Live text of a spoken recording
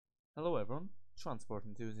Hello everyone, Transport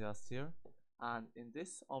Enthusiast here, and in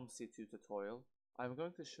this Omsi 2 tutorial, I'm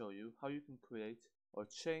going to show you how you can create or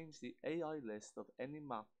change the AI list of any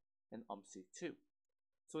map in Omsi 2.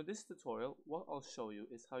 So in this tutorial, what I'll show you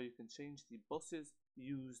is how you can change the buses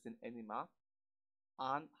used in any map,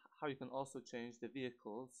 and how you can also change the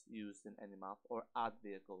vehicles used in any map or add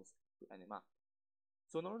vehicles to any map.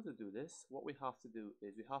 So in order to do this, what we have to do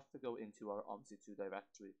is we have to go into our Omsi2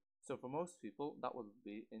 directory. So for most people, that will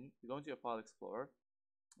be you go into your File Explorer,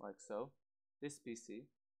 like so, this PC,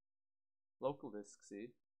 local disk C,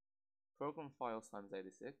 program files times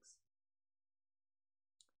 86.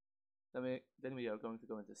 Then we are going to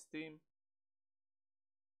go into Steam,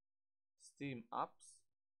 Steam Apps,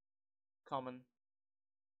 Common,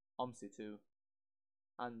 Omsi2,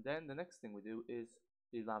 and then the next thing we do is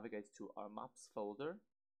we navigate to our Maps folder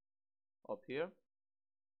up here.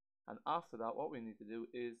 And after that, what we need to do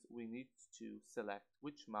is we need to select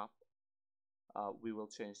which map we will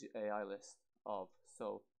change the AI list of.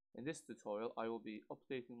 So in this tutorial, I will be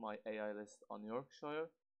updating my AI list on Yorkshire,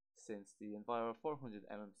 since the Enviro 400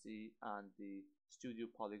 MMC and the Studio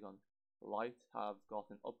Polygon Lite have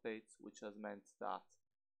gotten updates, which has meant that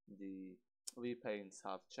the repaints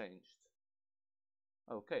have changed.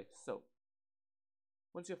 Okay, so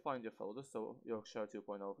once you find your folder, so Yorkshire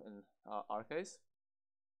 2.0 in our case,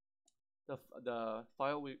 the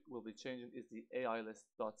file we will be changing is the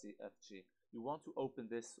AIList.cfg. You want to open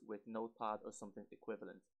this with Notepad or something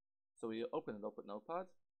equivalent. So we open it up with Notepad,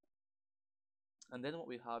 and then what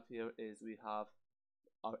we have here is we have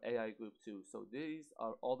our AI group 2. So these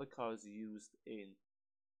are all the cars used in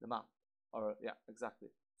the map, or yeah, exactly.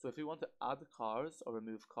 So if we want to add cars or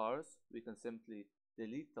remove cars, we can simply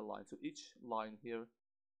delete the line. So each line here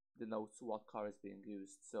denotes what car is being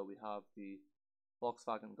used. So we have the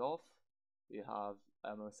Volkswagen Golf, we have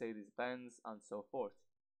a Mercedes-Benz, and so forth.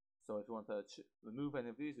 So if you want to remove any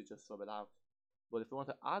of these, we just rub it out. But if we want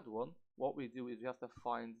to add one, what we do is we have to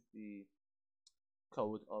find the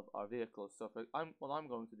code of our vehicle. So what I'm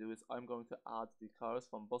going to do is I'm going to add the cars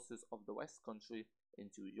from buses of the West Country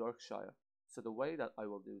into Yorkshire. So the way that I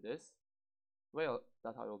will do this,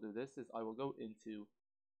 is I will go into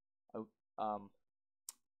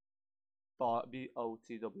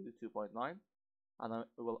BOTW 2.9, and I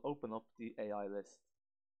will open up the AI list.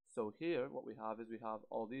 So here what we have is we have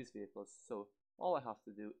all these vehicles. So all I have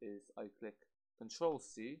to do is I click Control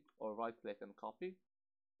C or right click and copy.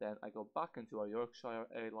 Then I go back into our Yorkshire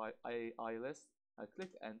AI list, I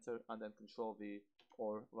click enter, and then Control V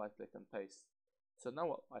or right click and paste. So now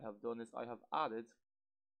what I have done is I have added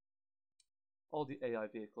all the AI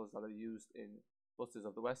vehicles that are used in buses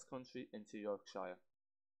of the West Country into Yorkshire.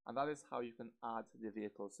 And that is how you can add the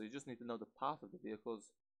vehicles. So you just need to know the path of the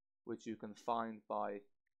vehicles, which you can find by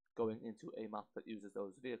going into a map that uses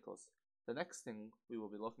those vehicles. The next thing we will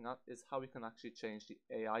be looking at is how we can actually change the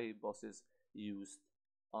AI buses used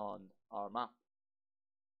on our map.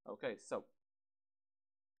 Okay, so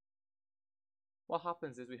what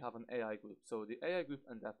happens is we have an AI group. So the AI group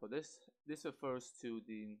and depot, this refers to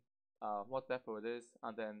the what depot it is,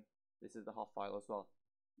 and then this is the hot file as well.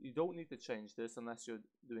 You don't need to change this unless you're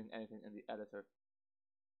doing anything in the editor.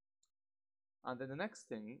 And then the next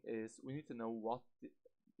thing is we need to know what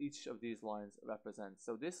each of these lines represents.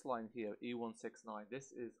 So this line here, E169,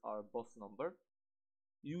 this is our bus number.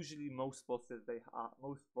 Usually most buses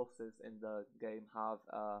in the game have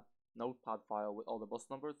a notepad file with all the bus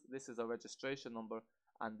numbers. This is a registration number,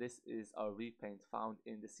 and this is a repaint found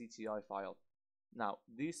in the CTI file. Now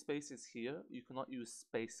these spaces here, you cannot use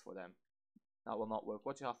space for them. That will not work.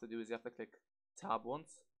 What you have to do is you have to click tab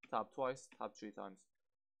once, tab twice, tab 3 times.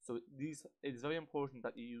 So it's very important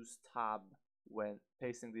that you use tab when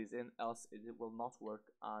pasting these in, else it will not work,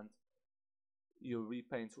 and your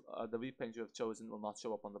repaint, the repaint you have chosen will not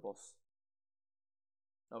show up on the bus.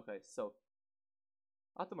 Okay, so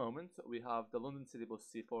at the moment we have the London City Bus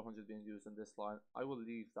C400 being used in this line. I will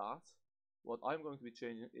leave that. What I'm going to be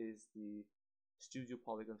changing is the Studio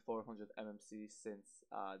Polygon 400 MMC, since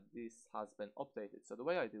this has been updated. So the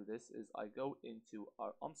way I do this is I go into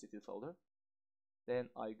our Omsi2 folder, then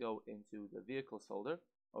I go into the vehicles folder.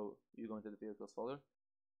 Oh, you go into the vehicles folder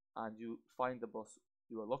and you find the bus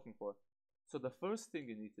you are looking for. So the first thing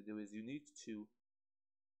you need to do is you need to,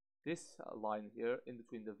 this line here in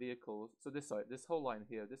between the vehicles, so this whole line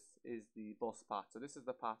here, this is the bus path. So this is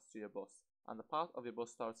the path to your bus, and the path of your bus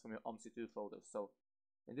starts from your Omsi2 folder. So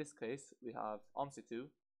in this case we have Omsi2,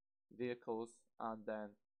 vehicles, and then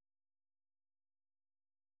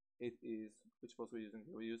it is, which bus we're using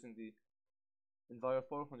here? We're using the Enviro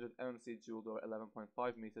 400 MMC dual door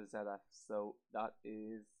 11.5 meters ZF. So that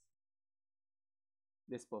is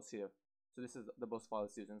this bus here. So this is the bus file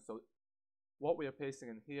it's using. So what we are pasting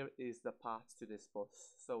in here is the path to this bus.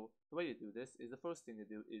 So the way you do this is the first thing you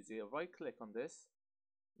do is you right click on this,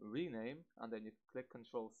 rename, and then you click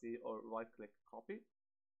Control C or right click copy.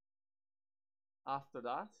 After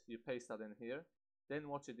that, you paste that in here. Then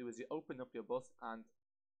what you do is you open up your bus and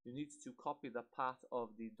you need to copy the path of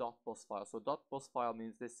the .bus file. So .bus file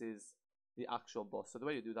means this is the actual bus. So the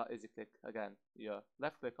way you do that is you click again, you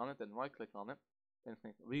left click on it, then right click on it, then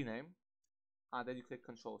click rename, and then you click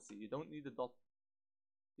Control C. You don't need the dot.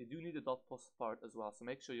 You do need the .bus part as well. So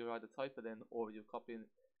make sure you either type it in or you copy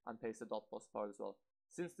and paste the .bus part as well.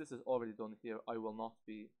 Since this is already done here, I will not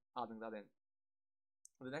be adding that in.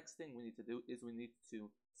 The next thing we need to do is we need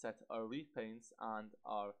to set our repaints and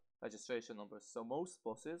our registration numbers. So most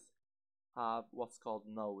buses have what's called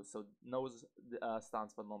no's. So no's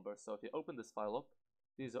stands for number. So if you open this file up,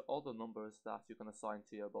 these are all the numbers that you can assign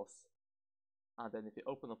to your bus. And then if you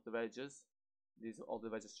open up the regs, these are all the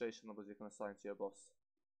registration numbers you can assign to your bus.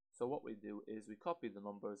 So what we do is we copy the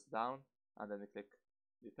numbers down and then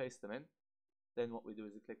we paste them in. Then what we do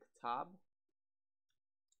is we click tab.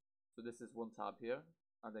 So this is one tab here,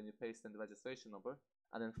 and then you paste in the registration number.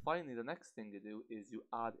 And then finally, the next thing you do is you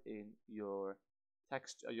add in your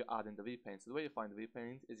text, you add in the repaint. So the way you find the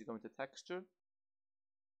repaint is you go into texture,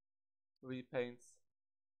 repaints,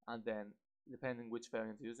 and then depending which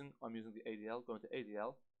variant you're using, I'm using the ADL, go into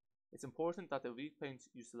ADL. It's important that the repaint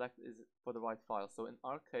you select is for the right file. So in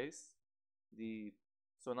our case, the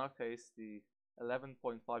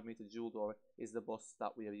 11.5 meter dual door is the bus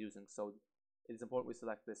that we are using. So it's important we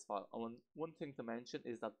select this file. And one thing to mention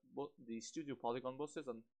is that the Studio Polygon buses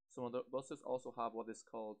and some other buses also have what is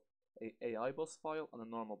called a AI bus file and a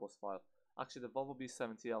normal bus file. Actually, the Volvo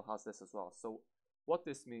B70L has this as well. So what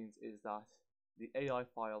this means is that the AI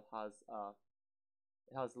file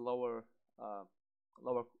has lower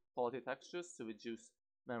quality textures to reduce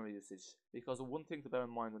memory usage. Because one thing to bear in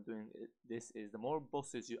mind when doing this is the more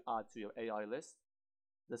buses you add to your AI list,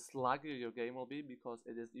 the slaggier your game will be because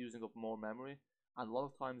it is using up more memory. And a lot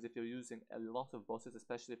of times if you're using a lot of buses,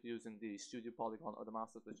 especially if you're using the Studio Polygon or the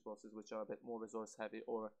Master Switch buses, which are a bit more resource heavy,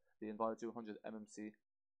 or the Enviro 200 MMC,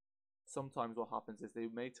 sometimes what happens is they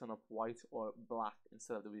may turn up white or black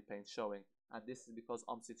instead of the repaint showing. And this is because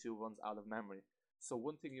Omsi 2 runs out of memory. So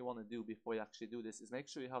one thing you want to do before you actually do this is make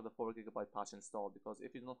sure you have the 4GB patch installed, because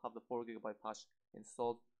if you don't have the 4GB patch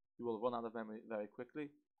installed, you will run out of memory very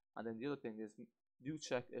quickly. And then the other thing is, do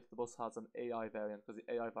check if the bus has an AI variant, because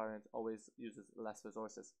the AI variant always uses less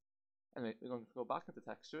resources. Anyway, we're going to go back into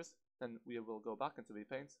textures, then we will go back into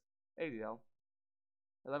repaints, ADL,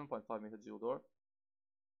 11.5 meter dual door,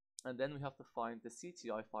 and then we have to find the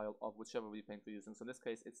CTI file of whichever repaint we're using. So in this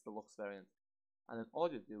case, it's the Lux variant. And then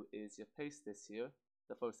all you do is you paste this here.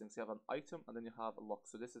 The first thing, so you have an item and then you have a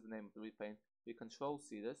Lux. So this is the name of the repaint. We Control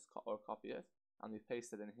C this or copy it, and we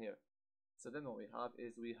paste it in here. So then what we have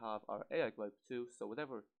is we have our AI Globe 2. So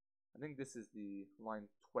whatever, I think this is the line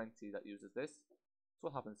 20 that uses this. So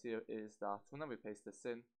what happens here is that whenever we paste this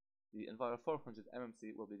in, the Enviro 400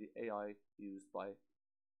 MMC will be the AI used by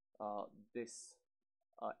this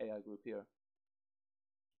AI group here.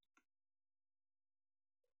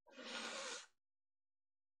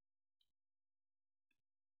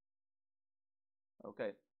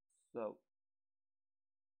 Okay, so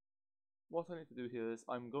what I need to do here is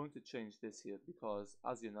I'm going to change this here, because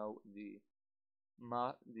as you know, the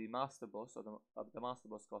master bus or the master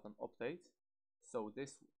bus got an update, so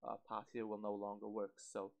this path here will no longer work.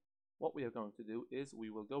 So what we are going to do is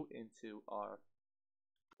we will go into our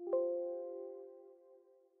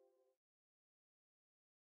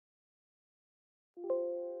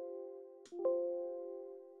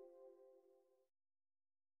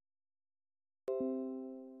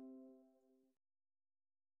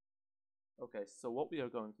so what we are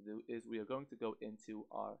going to do is we are going to go into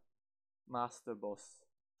our master bus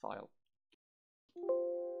file.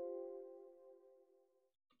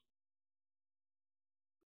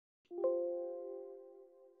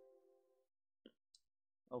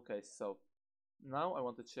 Okay, so now I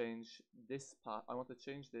want to change this path. I want to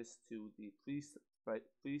change this to the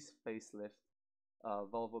pre-facelift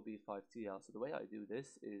Volvo B5TL. So the way I do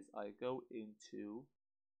this is I go into,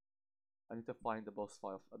 I need to find the bus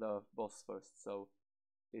file, the bus first. So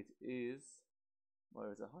it is,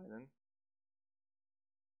 where is it hiding?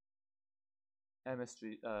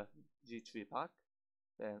 MS3 G3 pack.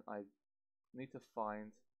 Then I need to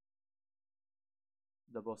find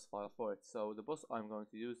the bus file for it. So the bus I'm going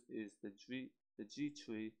to use is the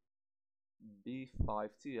G3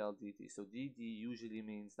 B5TLDT. So DD usually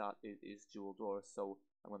means that it is dual door. So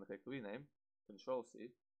I'm going to click rename, Control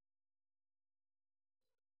C,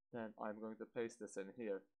 Then I'm going to paste this in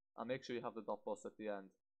here, and make sure you have the dot bus at the end.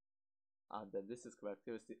 And then this is correct.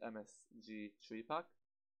 Here's the MSG tree pack.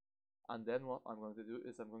 And then what I'm going to do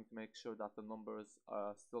is I'm going to make sure that the numbers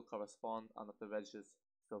still correspond and that the registers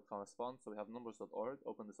still correspond. So we have numbers.org,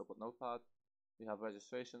 open this up with Notepad. We have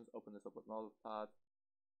registrations, open this up with Notepad.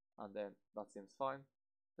 And then that seems fine.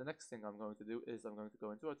 The next thing I'm going to do is I'm going to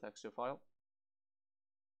go into our texture file,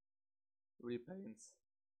 Repaints,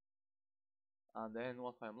 and then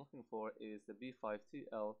what I'm looking for is the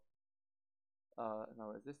B5TL.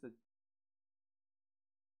 Now is this the...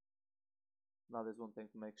 Now there's one thing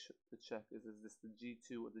to make sure to check, is this the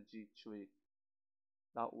G2 or the G3?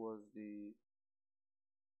 That was the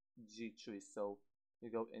G3, so we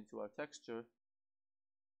go into our texture,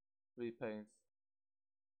 Repaints,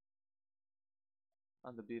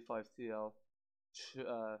 and the B5TL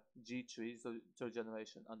G3, so third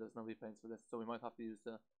generation, and there's no repaints for this, so we might have to use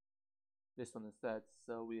this one instead.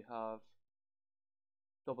 So we have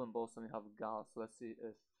Dublin Bus and we have Gal, so let's see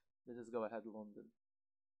if this is Go Ahead London.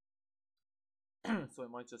 So I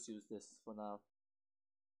might just use this for now.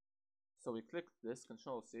 So we click this,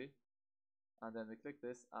 Control C, and then we click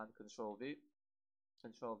this and Control V,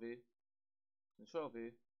 Control V, Control V,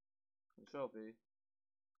 Control V,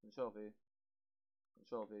 Control V,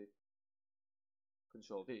 Control V,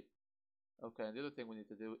 Control V. Okay, and the other thing we need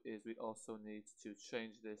to do is we also need to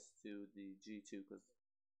change this to the G2, because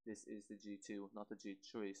this is the G2, not the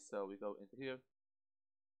G3. So we go into here,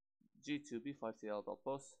 G2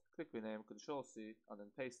 B5TL.bus, click rename, Control C, and then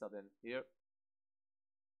paste that in here.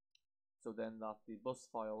 So then that the bus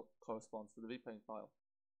file corresponds to the repaint file.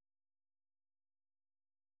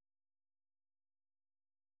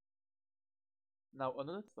 Now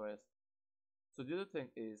another story. So the other thing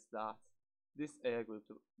is that this air group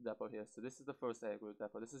depot here, so this is the first air group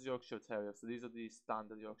depot, this is Yorkshire Terrier, so these are the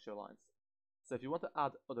standard Yorkshire lines. So if you want to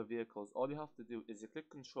add other vehicles, all you have to do is you click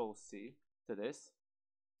Control C to this,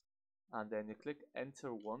 and then you click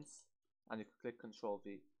enter once, and you click Control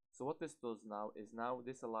V. So what this does now is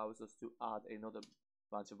this allows us to add another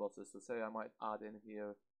bunch of buses. So say I might add in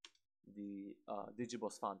here the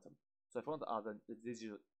Digibus Phantom. So if I want to add a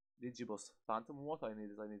Digibus Phantom, what I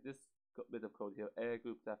need is I need this bit of code here, air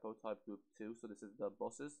group depot type group 2, so this is the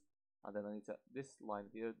buses, and then I need this line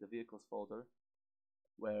here, the vehicles folder,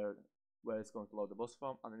 where it's going to load the bus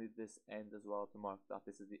from, and I need this end as well to mark that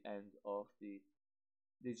this is the end of the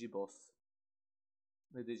Digibus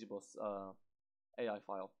AI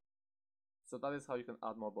file. So that is how you can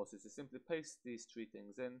add more buses. You simply paste these three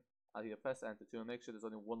things in, and you press enter to make sure there's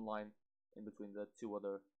only one line in between the two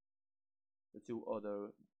other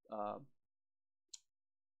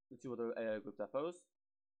AI group depots.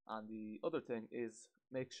 And the other thing is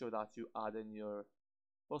make sure that you add in your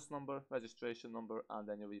bus number, registration number, and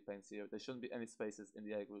then your repaints here. There shouldn't be any spaces in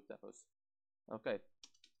the AI group depots. Okay,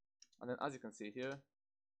 and then as you can see here,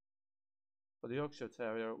 for the Yorkshire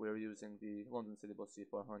Terrier, we're using the London City Bus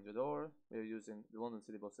C400, or we're using the London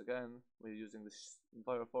City Bus again, we're using the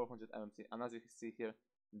Enviro 400 MMC, and as you can see here,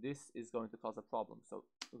 this is going to cause a problem. So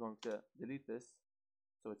we're going to delete this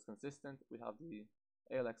so it's consistent. We have the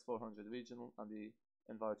ALX 400 Regional and the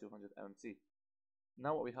Enviro 200 MMC.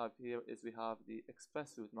 Now what we have here is we have the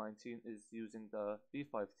Express Route 19 is using the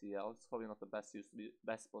B5TL. It's probably not the best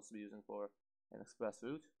bus to be using for an express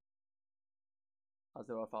route, as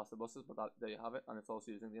there are faster buses, but there you have it, and it's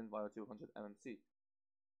also using the Enviro 200 MMC.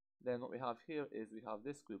 Then what we have here is we have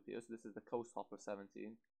this group here, so this is the Coast Hopper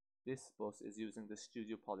 17. This bus is using the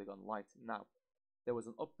Studio Polygon Light. Now, there was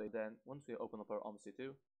an update then, once we open up our Omsi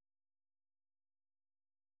 2,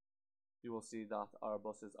 you will see that our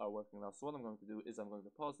buses are working now. So what I'm going to do is I'm going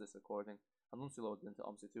to pause this recording, and once you load it into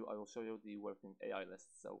Omsi 2, I will show you the working AI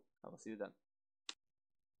list. So I will see you then.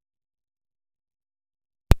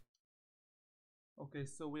 Okay,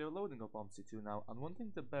 so we are loading up Omsi 2 now, and one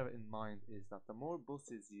thing to bear in mind is that the more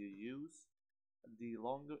buses you use, the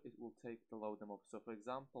longer it will take to load them up. So for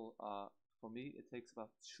example, for me, it takes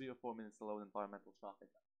about 3 or 4 minutes to load environmental traffic.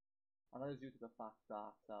 And that is due to the fact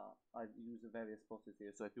that I use various buses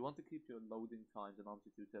here. So if you want to keep your loading times in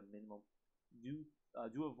Omsi 2 to a minimum, do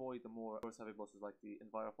avoid the more heavy buses like the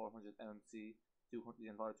Enviro 400 MMC, the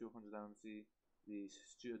Enviro 200 MMC, the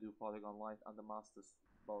Studio Polygon Light, and the Master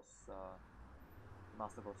Bus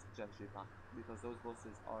Gen 3 pack, because those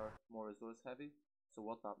buses are more resource heavy. So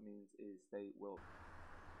what that means is it will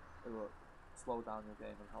slow down your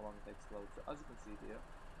game and how long it takes to load. So as you can see here,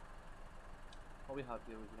 what we have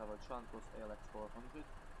here is we have our Transbus ALX 400,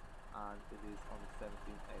 and it is on the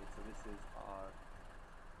 17A. So this is our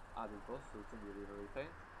added bus, so it's in the River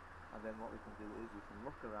Repaint. And then what we can do is we can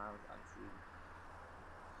look around and see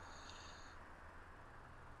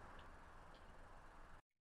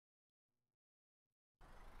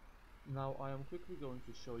Now I am quickly going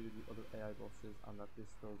to show you the other AI bosses and that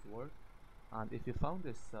this does work. And if you found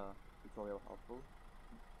this tutorial helpful,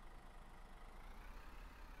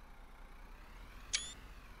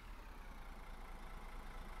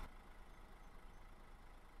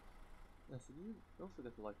 yes, don't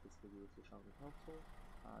forget to like this video if you found it helpful.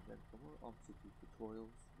 And then for more Omsi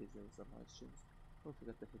tutorials, videos and live streams, don't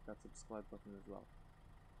forget to hit that subscribe button as well.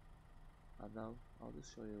 And now I'll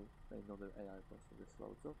just show you another AI boss when this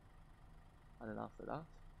loads up. And then after that,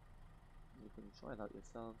 you can try it out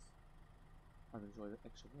yourselves and enjoy the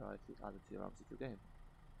extra variety added to your Omsi 2 game.